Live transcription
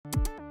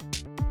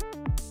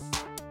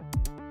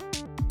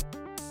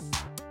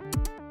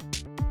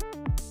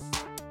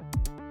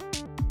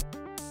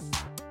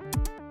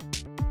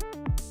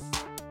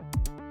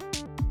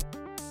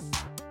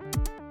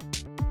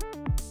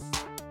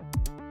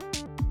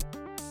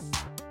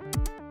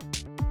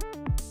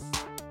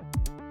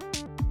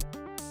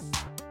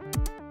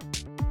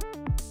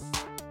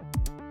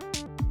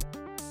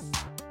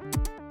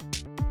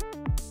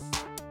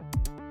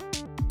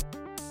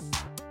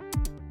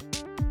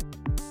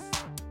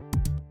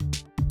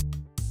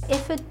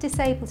If a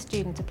disabled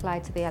student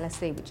applied to the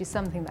LSE, which is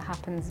something that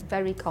happens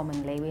very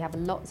commonly, we have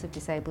lots of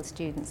disabled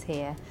students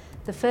here,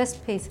 the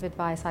first piece of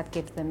advice I'd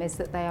give them is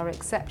that they are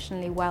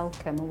exceptionally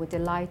welcome and we're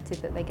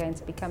delighted that they're going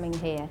to be coming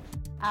here.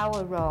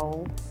 Our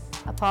role,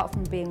 apart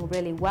from being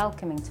really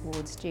welcoming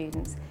towards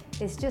students,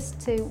 is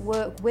just to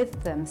work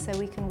with them so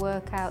we can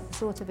work out the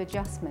sort of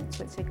adjustments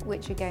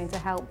which are going to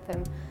help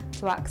them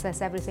to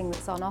access everything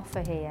that's on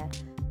offer here.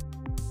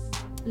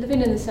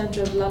 Living in the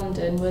centre of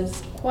London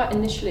was quite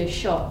initially a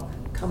shock.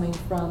 Coming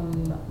from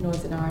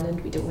Northern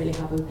Ireland, we don't really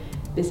have a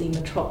busy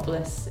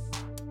metropolis.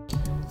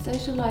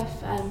 Social life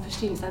for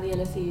students at the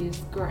LSE is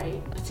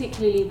great.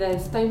 Particularly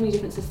there's so many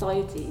different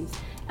societies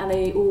and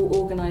they all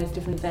organise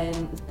different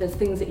events. There's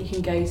things that you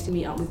can go to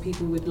meet up with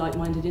people with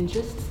like-minded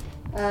interests.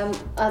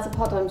 As a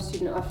part-time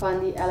student, I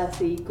find the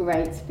LSE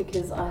great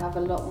because I have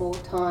a lot more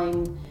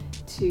time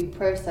to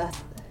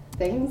process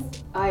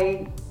things.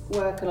 I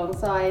work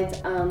alongside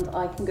and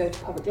I can go to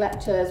public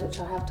lectures, which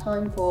I have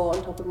time for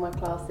on top of my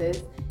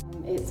classes.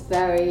 It's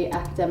very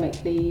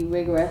academically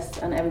rigorous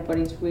and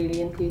everybody's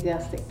really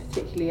enthusiastic,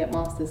 particularly at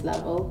master's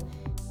level.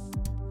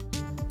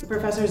 The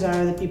professors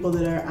are the people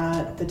that are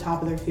at the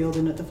top of their field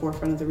and at the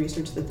forefront of the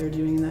research that they're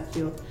doing in that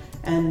field.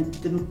 And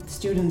the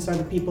students are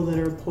the people that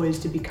are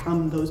poised to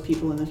become those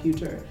people in the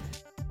future.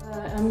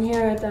 I'm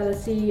here at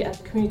LSE as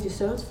a community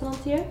service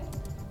volunteer,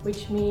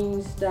 which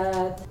means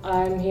that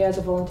I'm here as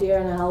a volunteer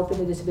and I help in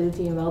the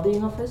Disability and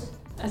Wellbeing Office.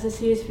 As a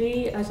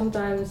CSV, I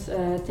sometimes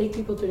take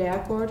people to the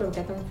airport or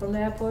get them from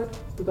the airport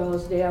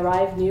because they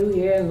arrive new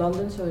here in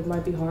London, so it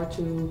might be hard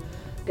to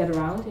get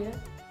around here.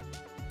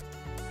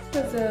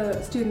 As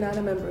a student and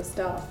a member of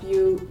staff,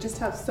 you just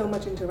have so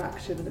much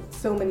interaction with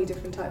so many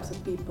different types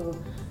of people,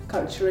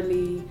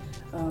 culturally,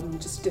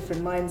 just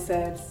different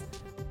mindsets.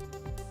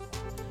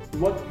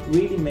 What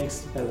really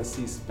makes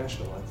LSE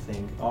special, I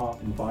think, are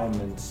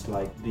environments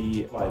like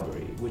the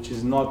library, which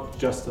is not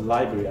just a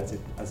library as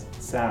it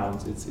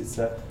sounds. It's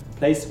a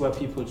place where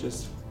people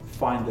just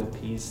find their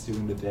peace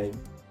during the day.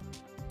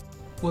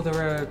 Well,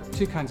 there are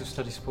two kinds of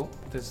study support.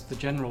 There's the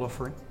general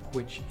offering,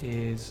 which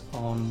is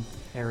on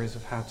areas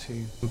of how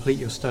to complete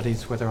your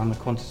studies, whether on the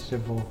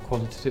quantitative or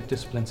qualitative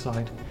discipline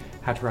side,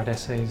 how to write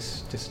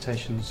essays,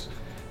 dissertations,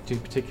 do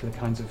particular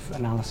kinds of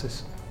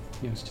analysis,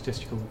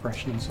 statistical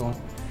regression and so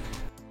on.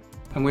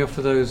 And we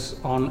offer those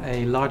on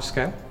a large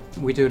scale.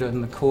 We do it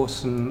on the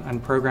course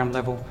and program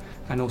level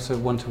and also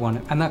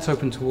one-to-one, and that's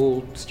open to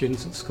all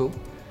students at school.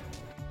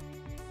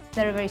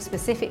 There are very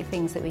specific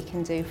things that we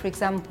can do. For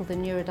example, the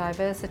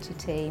neurodiversity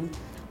team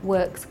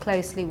works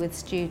closely with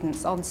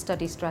students on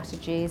study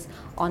strategies,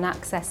 on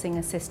accessing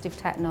assistive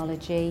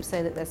technology,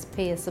 so that there's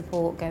peer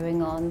support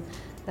going on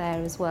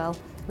there as well.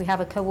 We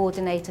have a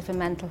coordinator for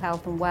mental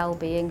health and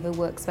well-being who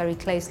works very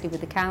closely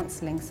with the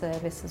counselling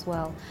service as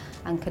well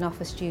and can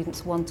offer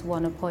students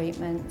one-to-one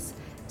appointments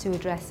to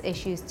address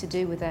issues to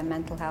do with their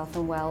mental health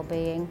and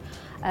well-being.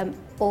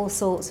 All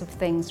sorts of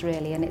things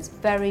really, and it's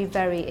very,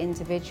 very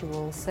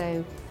individual,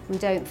 so we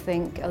don't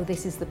think, oh,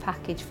 this is the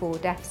package for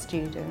deaf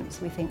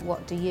students. We think,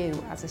 what do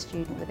you, as a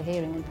student with a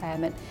hearing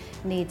impairment,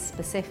 need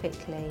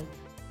specifically?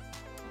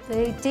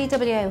 The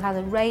DWO has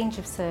a range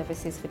of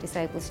services for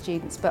disabled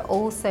students, but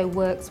also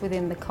works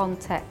within the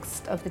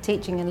context of the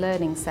Teaching and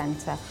Learning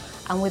Centre,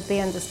 and with the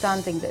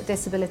understanding that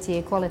disability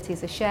equality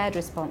is a shared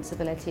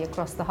responsibility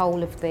across the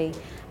whole of the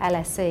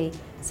LSE.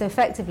 So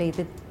effectively,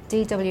 the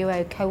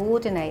DWO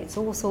coordinates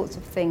all sorts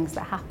of things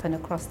that happen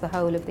across the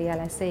whole of the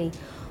LSE.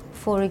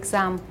 For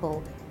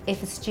example,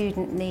 if a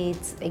student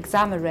needs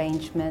exam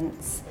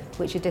arrangements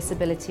which are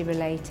disability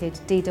related,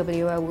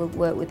 DWO will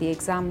work with the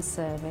exam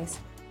service.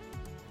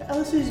 The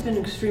LSE has been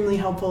extremely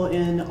helpful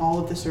in all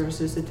of the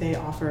services that they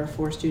offer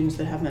for students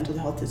that have mental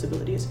health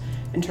disabilities,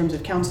 in terms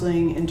of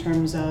counselling, in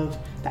terms of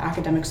the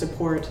academic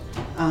support,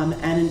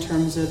 and in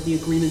terms of the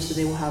agreements that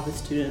they will have with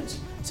students.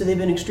 So they've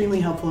been extremely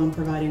helpful in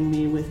providing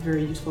me with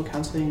very useful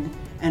counselling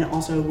and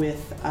also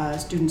with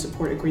student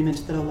support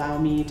agreements that allow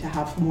me to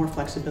have more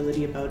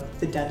flexibility about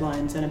the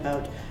deadlines and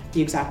about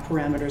the exact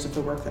parameters of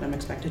the work that I'm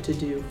expected to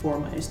do for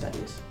my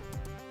studies.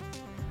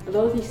 A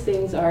lot of these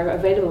things are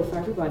available for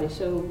everybody,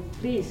 so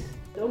please,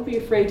 don't be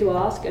afraid to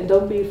ask and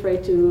don't be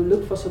afraid to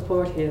look for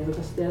support here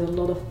because there's a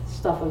lot of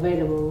stuff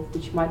available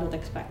which you might not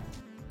expect.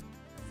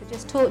 So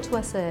just talk to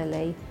us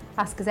early,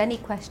 ask us any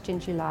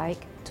questions you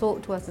like,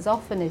 talk to us as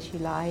often as you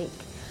like,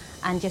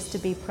 and just to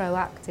be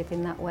proactive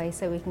in that way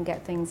so we can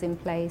get things in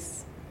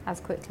place as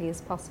quickly as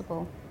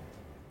possible.